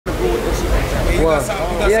What?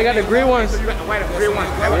 Yeah, I got the green ones. White and gray ones.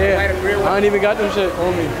 Yeah, I ain't even got them shit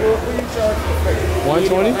on me.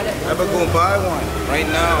 120? I'm gonna buy one right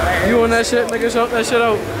now. You on that shit, nigga? Show that shit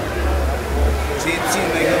out. JT,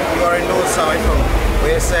 nigga, you already know what's up.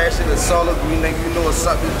 Where it's that shit is solid green, nigga. You know what's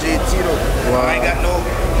up with JT though. Wow. I ain't got no,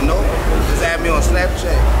 you know, just add me on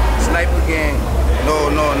Snapchat. Sniper gang. No.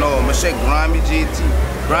 My shit grimy JT.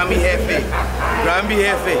 Grimy Hefe. Grimy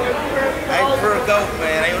Hefe. I ain't perk out,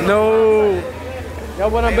 man. I ain't no. Y'all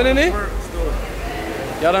done been in there?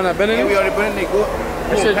 Y'all done been in there? Yeah, we already been in there. Go.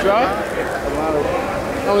 That shit drop?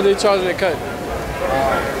 How much they charging that cut?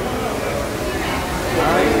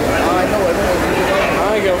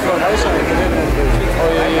 I ain't give a fuck. I was trying to get in there. Oh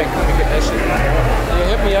yeah. Get that shit. Yeah,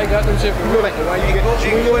 hit me. I got them shit for real. Like, why you get go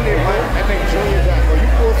in there, man. I think Junior got.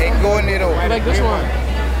 Ain't go in there though. I like this one.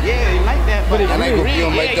 Yeah, you like that. But it's I ain't gonna be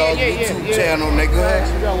on my yeah, dog YouTube channel, nigga.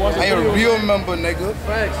 I ain't a real member, nigga.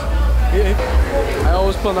 Facts. Yeah. I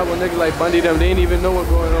always pull up with niggas like Bundy them. They ain't even know what's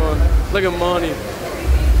going on. Look at Monty.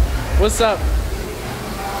 What's up?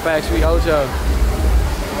 Facts, we out y'all.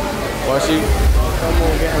 Watch you. Come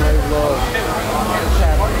on, get my vlog.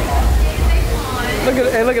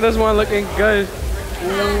 Look at this one looking good.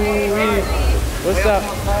 Ooh, what's up?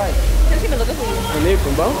 And they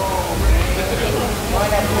from Bo?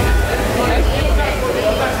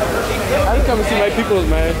 I just come and see my peoples,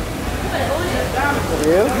 man.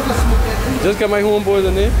 Yeah? Just got my homeboys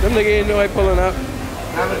in there. Them niggas ain't know I pulling up.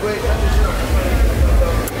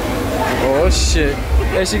 Oh shit.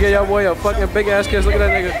 Hey, she get y'all boy a fucking big ass kiss. Look at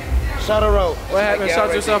that nigga. Shout her out. What happened?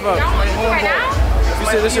 Shout yourself out. Right now? You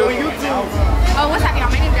said this shit on YouTube? Oh, what's happening?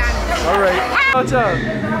 My name's Diamond. Alright. Watch out.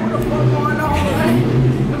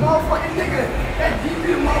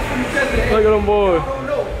 Look at them boys.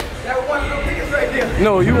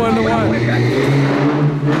 No, you want the one.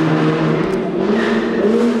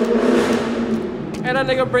 And that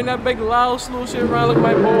nigga bring that big loud slow shit around. Look at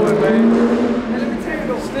my boy,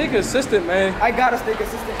 man. Stay consistent, man. I gotta stay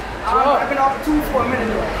consistent. I've been off the 2 for a minute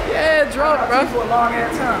though. Yeah, drop, bro. For a long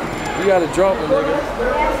ass time. You gotta drop it, nigga.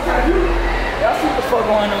 Y'all see what the fuck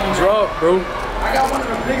going on. Drop, bro. I got one of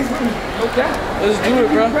the biggest ones. Okay. Let's do it,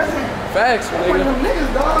 bro. Facts, nigga. One of them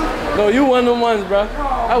niggas, dog. No, you one of them ones, bro.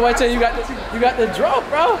 I watch you got the drop,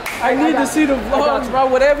 bro. I need to see the vlogs, bro.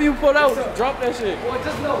 Whatever you put out, drop that shit. Well,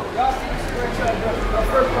 just know, y'all see the screenshot. The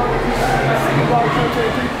first part,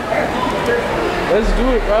 let's do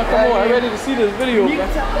it, bro. Come on, I'm ready to see this video, bro.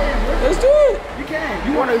 Let's do it. You can.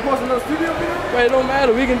 You want to post another studio video? Right, it don't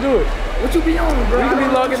matter. We can do it. What you be on, bro? We can be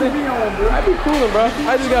logging in. I be coolin', bro.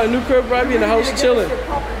 I just got a new crib, bro. I be in the house chilling.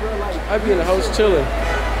 I be in the house chilling.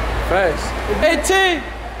 Facts. Hey, T.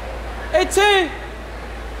 Hey, T.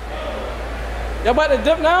 Y'all about to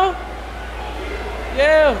dip now?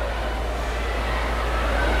 Yeah.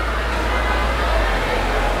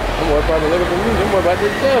 I'm more probably looking for me. I'm more about to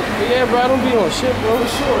dip. But yeah, bro, I don't be on shit, bro.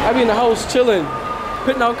 Sure. I be in the house chilling,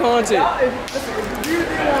 putting out content. Listen, if you really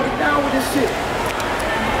want to get down with this shit, I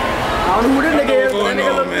don't know who this nigga is. That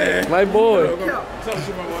nigga look man. My boy. What's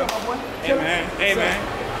up, my boy? Hey, man.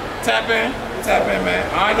 Tap in, man.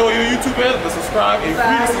 I know you YouTubers, but subscribe. It's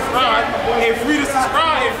free to subscribe. It's free to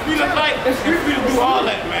subscribe. It's free to like. It's free to do all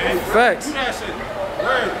that, man. Facts. Do that shit.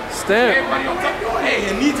 Word. Stamp. Everybody on top. Hey,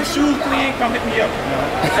 you need your shoes clean? Come hit me up.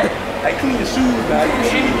 I clean your shoes, man.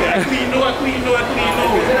 I clean no.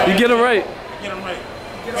 You get them right. Get them right.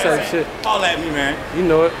 Same shit. All at me, man. You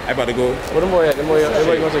know it. I about to go. Where them boy at?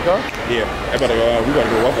 Everybody going to the car? Yeah. I about to go. We got to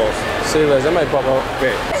go walk off. Say less. That might pop out.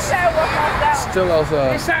 Bet. Still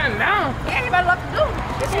outside. It's shutting down. Yeah, you better look to do.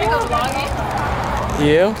 This nigga's vlogging.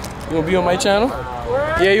 Yeah. You gonna be on my channel?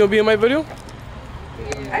 Yeah, you gonna be in my video?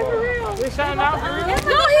 Hey, for real. It's shutting down for real? No,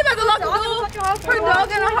 he better look to do. Her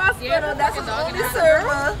dog in the hospital. That's his only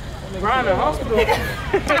server. Brian in the hospital.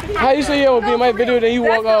 How you say you gonna be in my video then you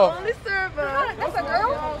walk off? Only server. That's a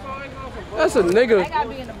girl? That's a nigga. I gotta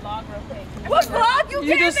be in the vlog real quick. What vlog?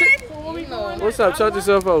 You just came in? What's up? Shout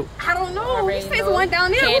yourself out. I don't know. He says the one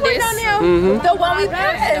down there. Who down there? The one we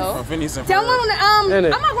passed. Tell him I'm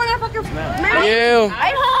not going to fucking man. Yeah.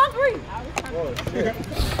 I'm hungry.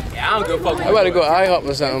 Yeah, I don't give a fuck. I gotta go IHOP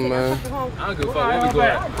or something, man. I don't give a fuck. Where we go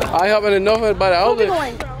at? IHOP in the north by the outlet.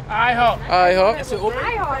 IHOP. That shit open?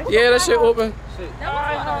 Yeah, that shit open.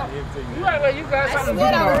 You got something to do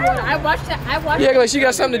tomorrow. I watched it. Yeah, like she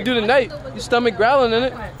got something to do tonight. Your stomach growling in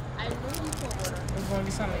it.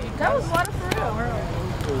 That was water for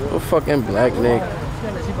real. Oh, fucking black Nick.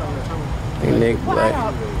 Hey, Nick Black.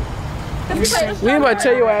 We ain't about to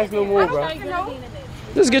tell your ass no more, bro.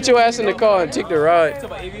 Just get your ass in the car and take the ride.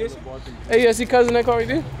 Hey, you see cousin in that car right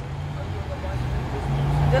there?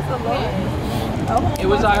 That's a lot. Hey,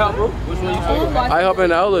 what's IHOP, bro? Which one you talking about? IHOP in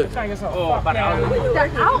the outlet. Oh, about the outlet.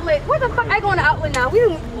 The outlet? What the fuck? I go in the outlet now.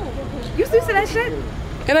 You used to say that shit?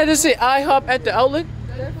 And I just say IHOP at the outlet?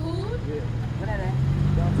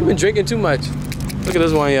 You've been drinking too much. Look at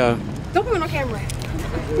this one, y'all. Don't put me on camera.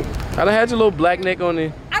 I done had your little black neck on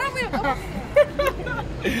there. I don't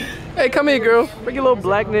even. Hey, come here, girl. Bring your little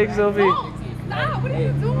black neck selfie. Stop. What are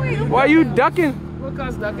you doing? Why are you ducking? What kind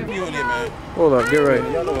of stuff you on there, man? Hold up, get right.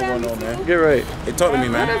 Y'all know what's going on, man. Get right. Hey, talk to me,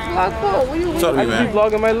 man. Talk to me, I just man. be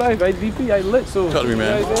vlogging my life. I DP, I lit, so. Talk to me,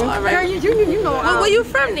 man. You know what I'm saying? Alright, you know. Where you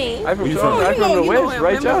from, then? I'm from you from? I'm from the West,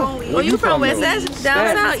 right, y'all? Oh, you from West Side,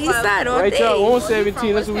 down south, east side, all Right, day. y'all.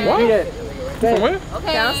 117, that's where we be at. From where?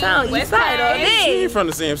 Down south, east side, all She day. ain't from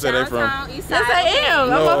the same city they from. Yes, I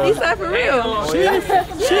am. I'm off east side for real. She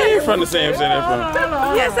ain't from the same city they from.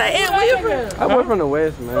 Yes, I am. Where you from? I'm from the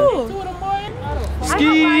West, man. Ooh.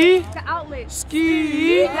 Ski. The outlet.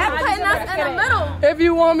 Ski. That's putting us in the middle. If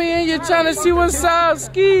you want me and you're trying to see what's up,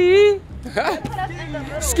 ski.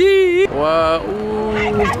 Ski. Wow.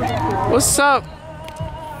 Ooh. What's up?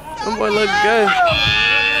 That boy look good.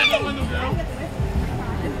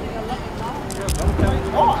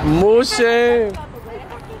 Motion.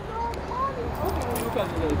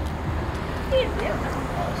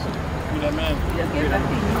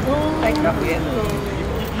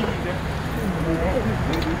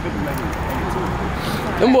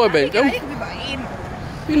 Them boy been,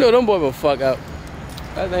 you know them boy been fuck up.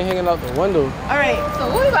 That thing hanging out the window. Alright,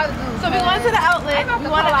 so what we about to do? So we going to the outlet, we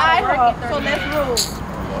want an IHOP, so let's roll.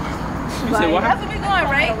 You say what? That's what we going,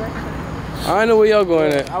 right? I know where y'all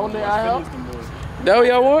going at. I want the IHOP. That what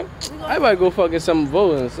y'all want? I might go fucking some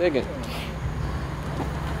vote in a second.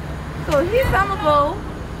 So he's Summerville.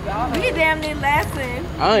 We damn near last in.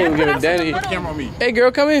 I ain't even give a daddy. Camera on me. Hey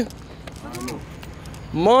girl, come in.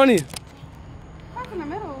 Money. Park in the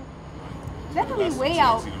middle. That could be way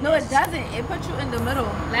out. No, it doesn't. It puts you in the middle.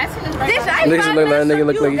 Last one is right. Niggas look like a nigga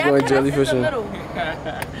look like he's going jellyfishing.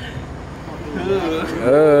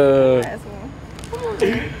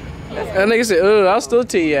 That nigga said, I'll still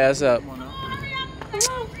tee your ass up.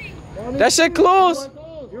 That shit closed.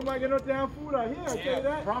 You might get no damn food out here, I tell you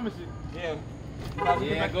that. Promise you. Yeah.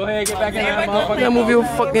 Yeah, go ahead, get back in that motherfucker. That move your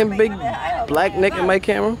fucking big black neck in my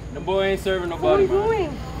camera. The boy ain't serving nobody. What are you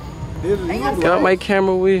doing? Get out my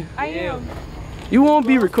camera with. I am. You won't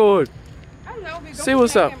be recorded. See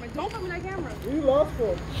what's up. Don't put me in that camera. You lost for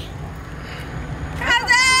it.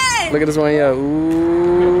 Cousin! Look at this one, yeah.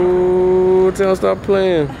 Ooh, tell him stop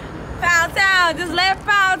playing. Pound Town, just left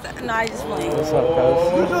Pound Town. No, I just playing. What's up,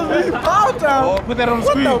 cuz? Pound Town. Oh, put that on the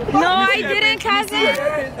screen. No, I didn't, cousin.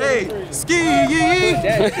 Hey, ski ye.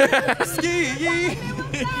 Ski ye.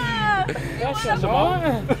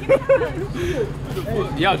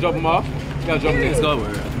 Y'all drop him off. Y'all drop him in.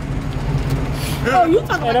 Oh, you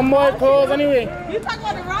talking about them boy clothes anyway. You talking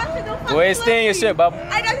about the raw shit? Don't fucking Go ahead, stay in your shit, bub.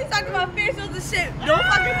 I know you talking about facials and shit. Don't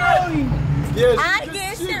fucking call me. Yeah, I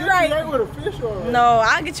get shit right. with a fish or No,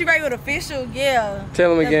 I'll get you right with official, yeah.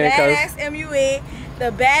 Tell him again, The cuz. badass MUA,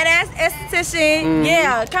 the badass esthetician,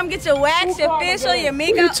 yeah. Come get your wax, your facial, your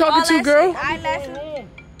makeup, you talking all to, that girl? shit. Eyelashes.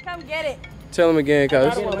 Come get it. Tell him again,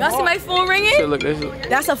 cuz. Y'all see my phone ringing? Shit, look, this is.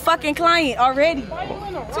 That's a fucking client already. 2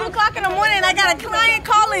 o'clock in the morning, I got a client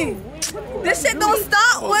calling. This shit don't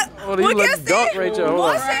stop. What? Oh, you What look can I dark, say? Rachel. Hold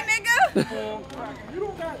on. Bullshit, nigga.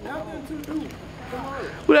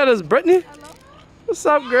 Who that is, Brittany? What's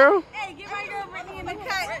up, girl? Hey, get my girl Brittany in the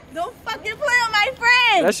cut. Don't fucking play on my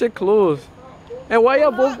friend. That shit closed. And why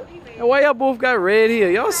y'all both got red here?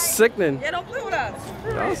 Y'all sickening. Yeah, don't play with us.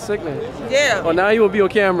 Y'all sickening. Yeah. Oh, now you will be on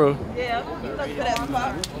camera. Yeah. You look good as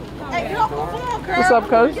fuck. Hey, get off the phone, girl. What's up,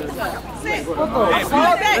 cuz? Sit.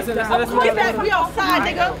 Get back. We outside,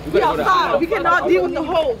 nigga. We outside. We cannot deal with the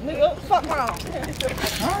hole, nigga. Fuck around.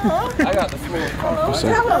 I got the floor.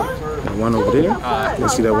 One over there.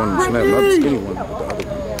 Let's see that one. Not the skinny one. The other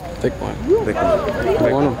one. Thick one. Thick one.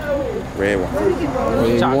 You want him? Red one.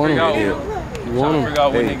 Yeah, you want him? You want him?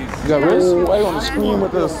 Hey, You got wrist? why you on the screen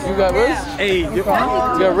with us? You got wrist? Hey, You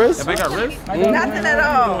got wrist? if I got wrist? Nothing at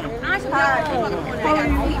all.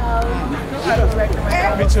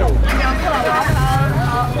 Me too.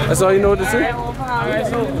 That's all you know what to say?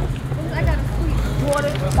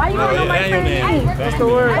 Why you want to know my friend name? What's the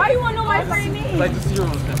word? Why you want to know my friend name? Like the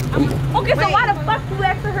zeros. Okay, so why the fuck you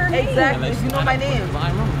after her name? Exactly. You know my name.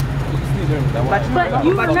 But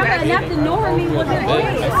you remember enough to know her name wasn't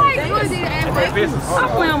face. I'm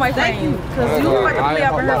playing on my friend. Because you like to play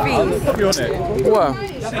up in her face. What?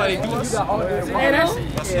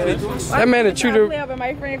 That man a tutor. Play up in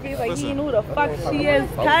my friend's face like he didn't know who the fuck she is.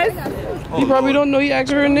 Cuz He probably don't know. He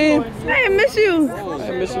asked her name. I miss you.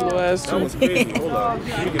 I miss your little ass too.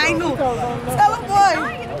 I knew. Tell him, boy.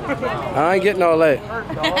 I ain't getting all that.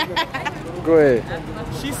 Go ahead.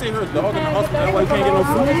 She say her dog in the hospital, that's why you can't get no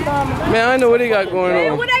food. Man, I know what they got going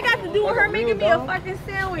Man, on. what I got to do with her making me a fucking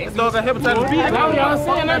sandwich? This dog got hepatitis B. Now y'all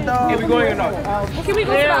saying that? Can we go in or not? Can we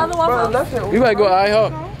go to the other Waffle? We might go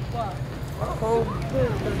IHOP.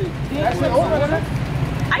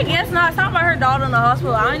 I guess not. Talking about her daughter in the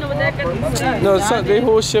hospital. I don't know what that could be. No, they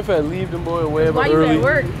whole shift had leave them boy away Why you early. at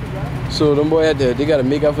work? So them boy they gotta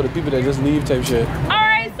make up for the people that just leave type shit.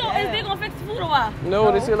 Alright, so is they gonna fix the food or what?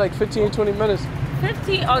 No, they say like 15-20 minutes.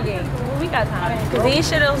 15? Okay. Well, we got time. Because they ain't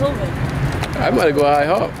shit else open. I might go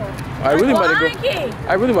IHOP. I really might go.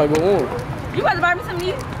 I really might go home. You about to buy me something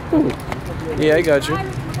to eat? Ooh. Yeah, I got you. I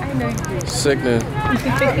know you do. Sickening.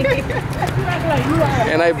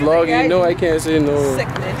 And I vlog, you know I can't say no. I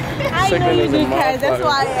know you do, cuz. That's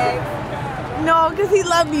why I asked. No, because he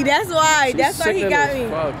loved me. That's why. That's why he got me.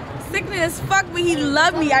 Sickening as fuck, but he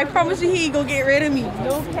loved me. I promise you he ain't gonna get rid of me.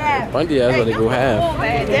 No cap. Bundy, that's what they go have.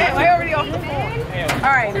 Damn, I already off the phone.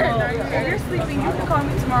 Alright, if you're sleeping, you can call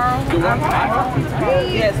me tomorrow.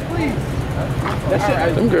 Yes, please.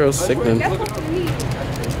 Them girls sickening.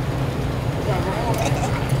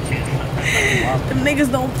 The niggas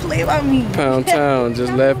don't play by me. Pound Town,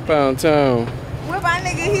 just left Pound Town. What my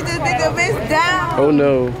nigga? He just nigga bitch down. Oh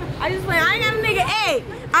no. I just play. I ain't got a nigga. Hey,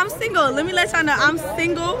 I'm single. Let me let y'all know I'm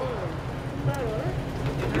single.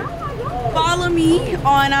 Follow me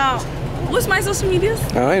on what's my social medias?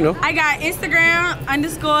 I know. I got Instagram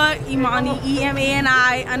 _ Imani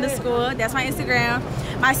EMANI _ That's my Instagram.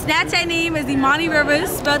 My Snapchat name is Imani Rivers,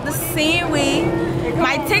 spelled the same way.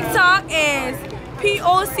 My TikTok is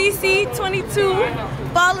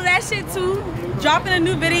POCC22. Follow that shit too. Dropping a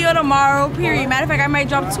new video tomorrow. Period. Matter of fact, I might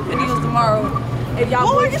drop 2 videos tomorrow. If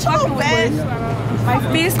y'all boys fucking with me. My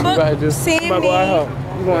Facebook, same name.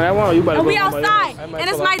 You going that one? You better And go we somebody outside. else. And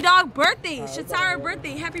it's my dog's birthday. Shatara's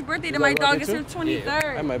birthday. Happy birthday to my dog. It's her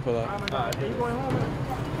 23rd. I might pull up.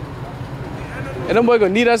 And them boy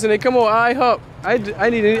gonna need us and they come on IHOP. I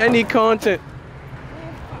need content.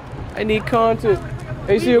 I need content.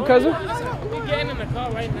 Hey, see your cousin? We're getting in the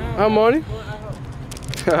car right now. How morning?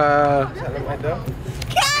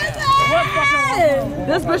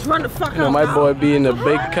 This bitch run the fuck out. My boy be in the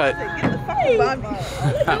big cut. My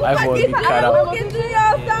boy be cut out. Get to the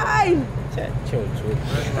outside.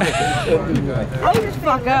 I just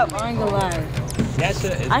fuck up. I ain't gonna lie.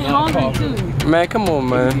 I hungry too. Man, come on,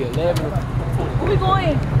 man. Where we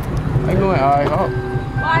going? I going IHOP.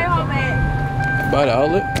 Why home at? By the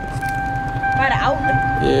outlet? By the outlet?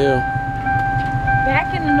 Yeah.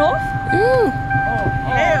 Back in the north? Yeah.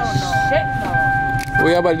 Hell no. Shit no. What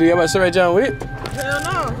y'all about to do? Y'all about to sit right down with? Hell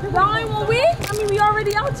no. Y'all ain't want wait? I mean, we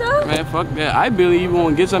already out here. Man, fuck that. I barely even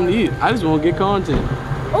want to get something to eat. I just want to get content.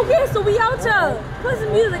 Okay, so we out here. Put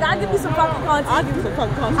some music. I'll give you some fucking content. I'll give you some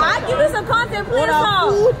fucking content. I'll give you some content. Play a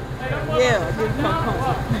song. Yeah, I'll give you some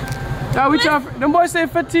content. Nah, we try. Them boys say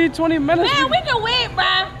 15-20 minutes. Man, we can wait,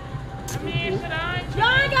 bruh. I mean,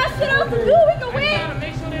 Y'all ain't got shit else to do. We can wait. gotta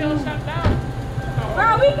make sure they don't shut down.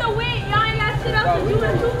 Bro, we can wait. Y'all ain't got shit else to do.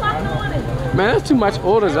 It's 2 o'clock in the morning. Man, that's too much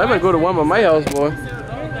orders. I better go to one by my house, boy.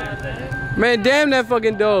 Man, damn that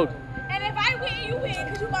fucking dog. And if I win, you win,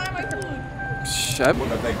 because you buying my food. Shut.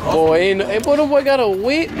 Boy, ain't no. Hey, boy, the boy gotta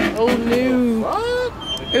wait. Oh no.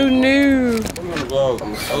 Who knew?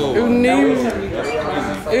 Who knew?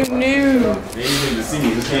 Who knew?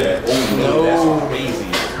 No.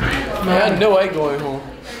 Man, I know I ain't going home.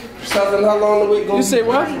 Something, how long the week You say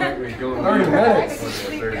what? 30 minutes.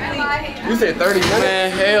 You said 30 minutes?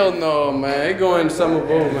 Man, hell no, man. I ain't going to Summer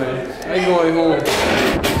Bowl, man. I ain't going home.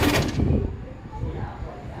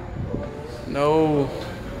 No.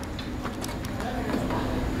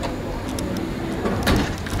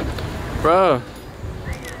 Bruh.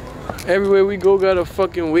 Everywhere we go got a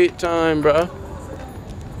fucking wait time, bruh.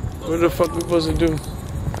 What the fuck we supposed to do?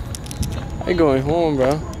 I ain't going home,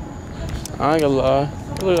 bruh. I ain't gonna lie.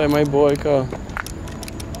 It look like my boy car.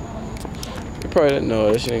 You probably didn't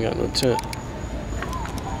know that shit ain't got no tent.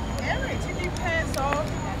 Take your pants off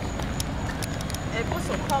and put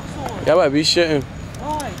some cuffs on. Y'all might be shitting.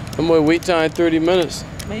 Why? I'm gonna wait time 30 minutes.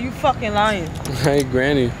 Man, you fucking lying. Hey,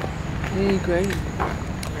 Granny. Hey, Granny.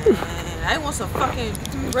 I want some fucking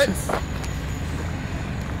Ritz.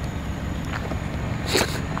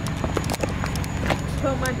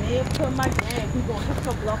 put my name, put my gang. We gonna hit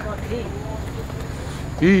the block on me.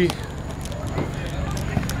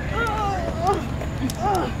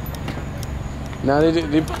 Nah, they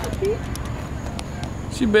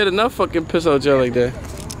she better not fucking piss out y'all like that.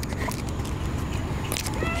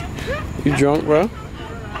 You drunk, bro?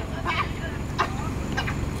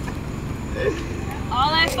 All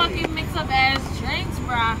that fucking mix up ass drinks,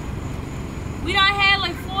 bruh. We done had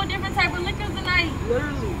like 4 different type of liquors tonight.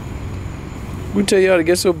 Literally. We tell y'all to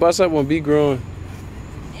get so bust up when be growing.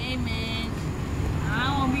 Hey man, I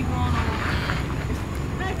don't wanna be growing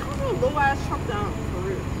over. Man, come on, low ass truck down, for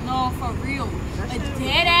real. No, for real. A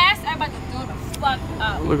dead ass, I'm about to throw the fuck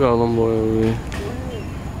up. Look at all them boys over there.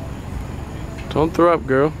 Don't throw up,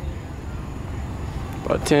 girl.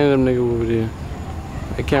 About 10 of them niggas over there.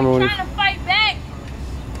 My camera when Trying to fight back.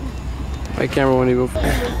 my camera when he go.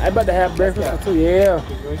 I about to have breakfast too. Yeah.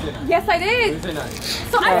 Yes, I did.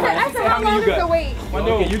 So I said, how long is the wait?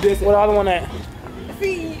 Okay, you did. What other one at?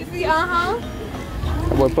 See, uh-huh.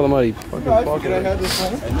 That boy pull him out. He fucking pocket.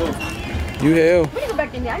 You hell. We can go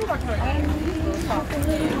back in there. I can talk to her.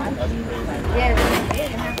 Yeah.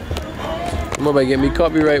 I'm about to get me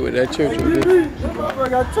copyright with that church over there.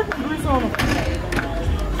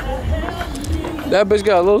 That bitch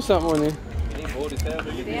got a little something on there. Damn,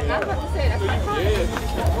 I was about to say, that's my car.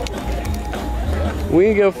 We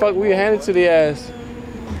ain't give a fuck. We hand it to the ass.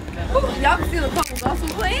 Y'all can steal a couple gospel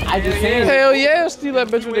playing? I just said. Hell yeah, steal that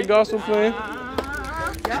bitch with the gospel playing.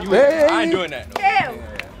 Hey. I ain't doing that. Hell.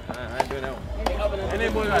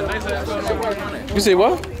 You say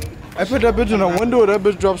what? I put that bitch in the window, that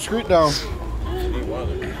bitch dropped straight down.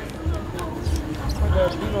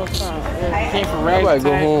 Came from I right gotta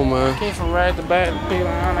go home, man. Came from right to back.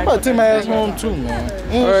 I'm about to take my ass home too, man.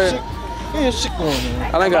 Ain't shit going on.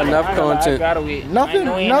 I ain't got enough I content. gotta wait. Nothing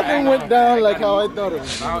went down like how I thought it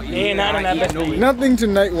was. Yeah, not in that best way. Nothing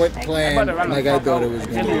tonight went planned like I thought it was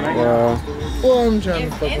going to. Well, I'm trying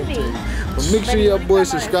to fucking tell you. But make sure y'all boys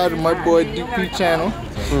subscribe to my boy DP channel.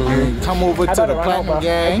 And come over to the Platinum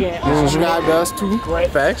Gang and subscribe to us too.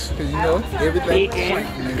 Facts. Cause you know, everything.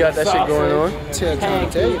 You got that shit going on. Trying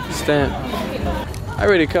to tell you. Stamp. I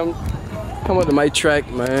ready to come up to my track,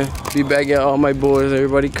 man. Be back at all my boys.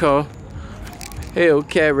 Everybody call. Hey,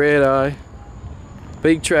 Cat Red Eye.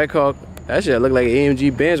 Big Track Hawk. That shit look like an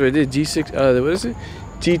AMG Benz right there. G6, what is it?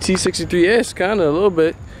 GT63S, kinda a little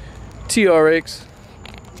bit. TRX.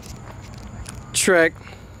 Track.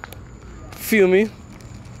 Feel me?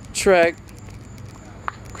 Track.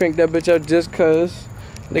 Crank that bitch up just cuz.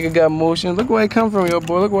 Nigga got motion. Look where I come from, yo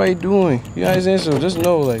boy. Look what he doing. You guys answer. Just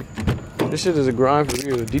know, like, this shit is a grind for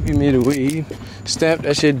real. DP made it way. He stamped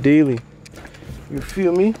that shit daily. You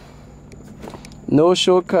feel me? No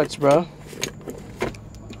shortcuts, bro.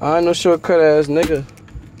 I ain't no shortcut ass nigga.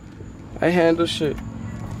 I handle shit.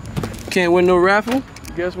 Can't win no raffle?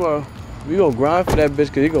 Guess what? We gonna grind for that bitch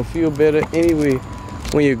cause you gonna feel better anyway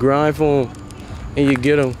when you grind for him and you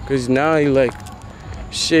get him. Cause now you like,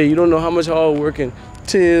 shit, you don't know how much hard work and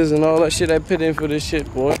tears and all that shit I put in for this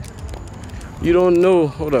shit, boy. You don't know.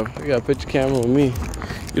 Hold up, I gotta put the camera on me.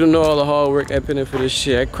 You don't know all the hard work I put in for this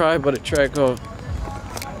shit. I cried by the track hard.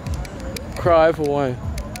 Cry for one.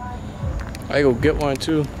 I go get one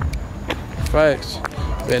too. Facts.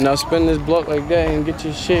 Better not spend this block like that and get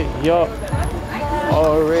your shit, y'all.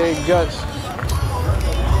 All red guts.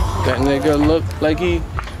 That nigga look like he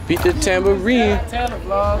beat the tambourine. Tell the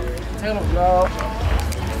vlog.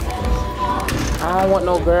 I don't want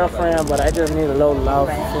no girlfriend, but I just need a little love.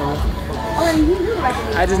 You feel me?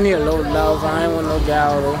 I just need a little love. I ain't want no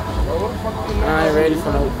gal though. I ain't ready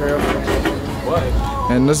for no girlfriend.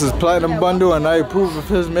 And this is Platinum Bundle, and I approve of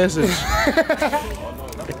his message.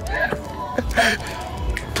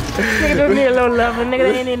 Nigga just need a little loving.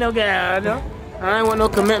 Nigga ain't need no gal, you know? I ain't want no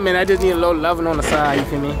commitment. I just need a little loving on the side. You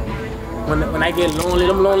feel me? When I get lonely,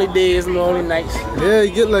 them lonely days, them lonely nights. Yeah,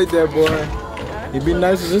 you get like that, boy. You be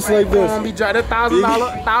nice just like this. Phone be driving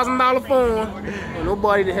 $1,000 phone, and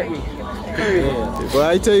nobody to hit me. Yeah. Well,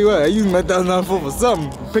 I tell you what, I use my $1,000 phone for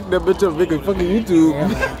something. Pick that bitch up, make a fucking YouTube.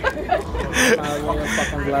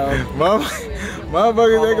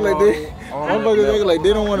 Motherfuckers acting like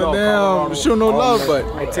they don't want to damn show no love, but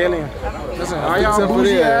I tell him, listen, are y'all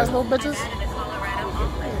bougie ass little bitches?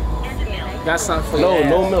 Got something for you.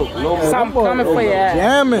 No milk. Something coming for your ass.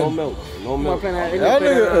 jamming. No milk. That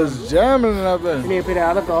nigga is jamming in that You bitch. need to put that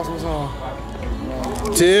other gospel song.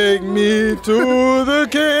 Take me to the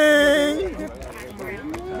king.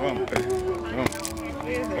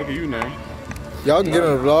 Look at you now. Y'all can get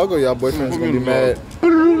on the vlog or y'all boyfriends gonna be mad. I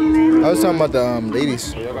was talking about the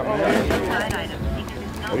ladies.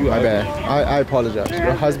 My bad. I apologize.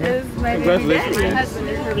 Your husband? Congratulations. My husband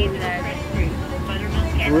is her baby daddy.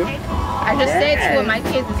 I just said two of my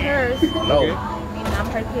kids is hers. No. And I'm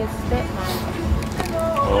her kid's stepmom.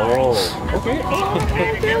 Oh. Okay.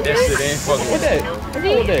 That shit ain't fucking with that. Is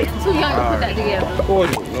he too young to put that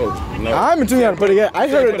together? No. I'm too young to put it together. I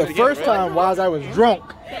heard it the first time while I was drunk.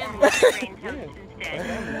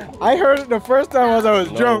 I heard it the first time while I was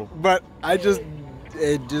drunk, but it just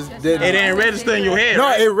didn't. It didn't register in your head. No,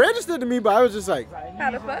 right? it registered to me, but I was just like,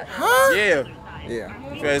 How the fuck? huh? Yeah. Yeah. You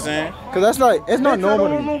know what I'm saying? Cause that's like, it's not normal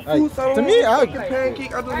to me. Like, to me,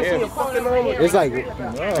 it's like,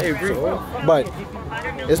 but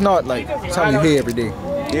it's not like something you hear every day.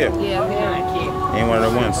 Yeah. Ain't one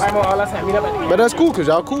of the ones. But that's cool, cause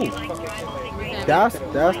y'all cool. That's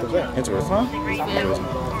the thing. Interesting.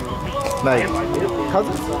 Like,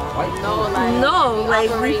 cousins? No, like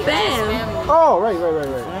we fam. Oh, right.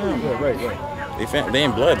 They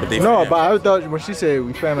ain't blood, but they No, fam. but I thought when she said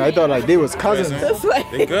we family, I thought like they was cousins.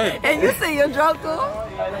 They good. And you say you're drunk too?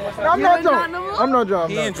 I'm not drunk. I'm not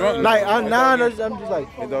drunk. He ain't drunk. Like, I'm just like,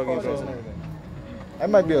 The dog ain't drunk. I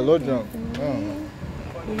might be a little drunk. I don't know.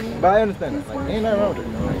 But I understand that. Like, ain't nothing wrong with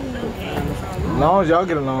it. As long as y'all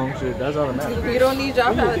get along, shit, that's all that matters. You don't need your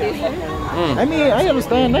validation. I mean, I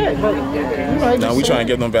understand that, but you know, I Now just we trying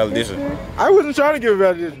to get them validation. I wasn't trying to give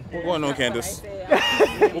validation. What's going on, Candace?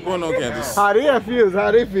 What's going on, Candace? How they feel is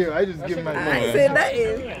how they feel. I just give my I ain't said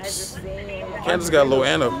nothing. Candace got low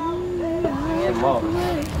Anna. What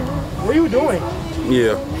are you doing?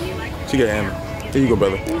 Yeah. She got Anna. Here you go,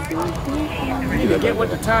 brother. You need to get with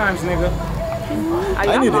the times, nigga. Are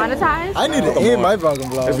y'all monetized? I need to end my fucking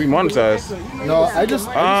vlog. If we monetize, No, I just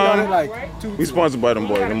started like we sponsored by them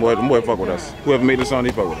boys. Them boy fuck with us. Whoever made the song,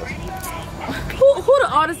 they fuck with us. Who the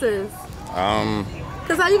artist is?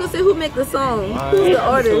 Cause how you gonna say who make the song? Who's the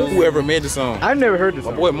artist? Whoever made the song. I've never heard this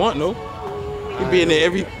My song. boy Mont, no? He be in there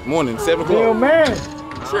every morning, 7 Yo, o'clock. man.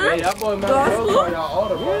 Hey, that boy man. Gospel?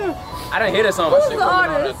 I didn't hear that song. Who's That shit the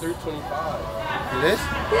coming out artist? at 325.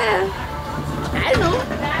 Yeah. I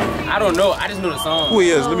know. I don't know. I just know the song. Who he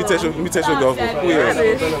is? Let me text your golf. Who he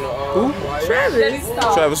is? Travis.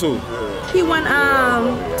 Travis who? He won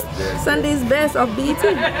Sunday's Best of BET.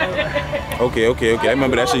 Okay. I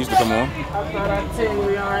remember that shit used to come on. I thought I'd tell you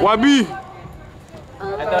we aren't. YB?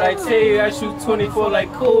 I thought I'd tell you I shoot 24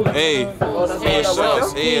 like Kobe. Hey. Hey,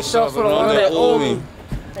 shots. Hey, shots for the ones ones that owe me.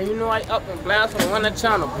 And you know I up and blast from one that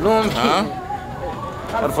trying to blow me. Huh?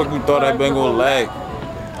 How the fuck we thought that been gonna lag?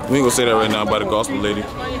 We ain't gonna say that right now by the gospel lady.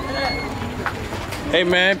 Hey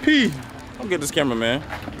man, P, come get this camera, man.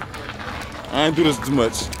 I ain't do this too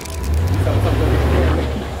much.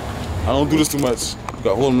 I don't do this too much. You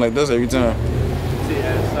gotta hold him like this every time.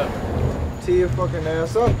 Tee your fucking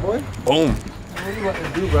ass up, boy. Boom. What you about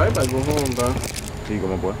to do, bro? I about to go home, bro. Here you go,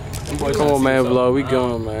 my boy. Come on, man, vlog. We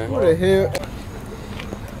going, man. What the hell?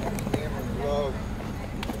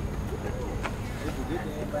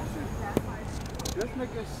 This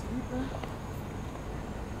nigga sleeping.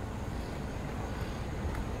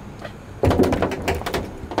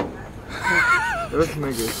 This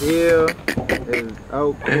nigga here is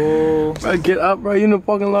out cool. Bro, get up, bro. You in the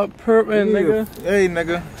parking lot perping, nigga. Hey,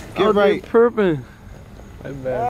 nigga. Get Out there right. perping. That bad.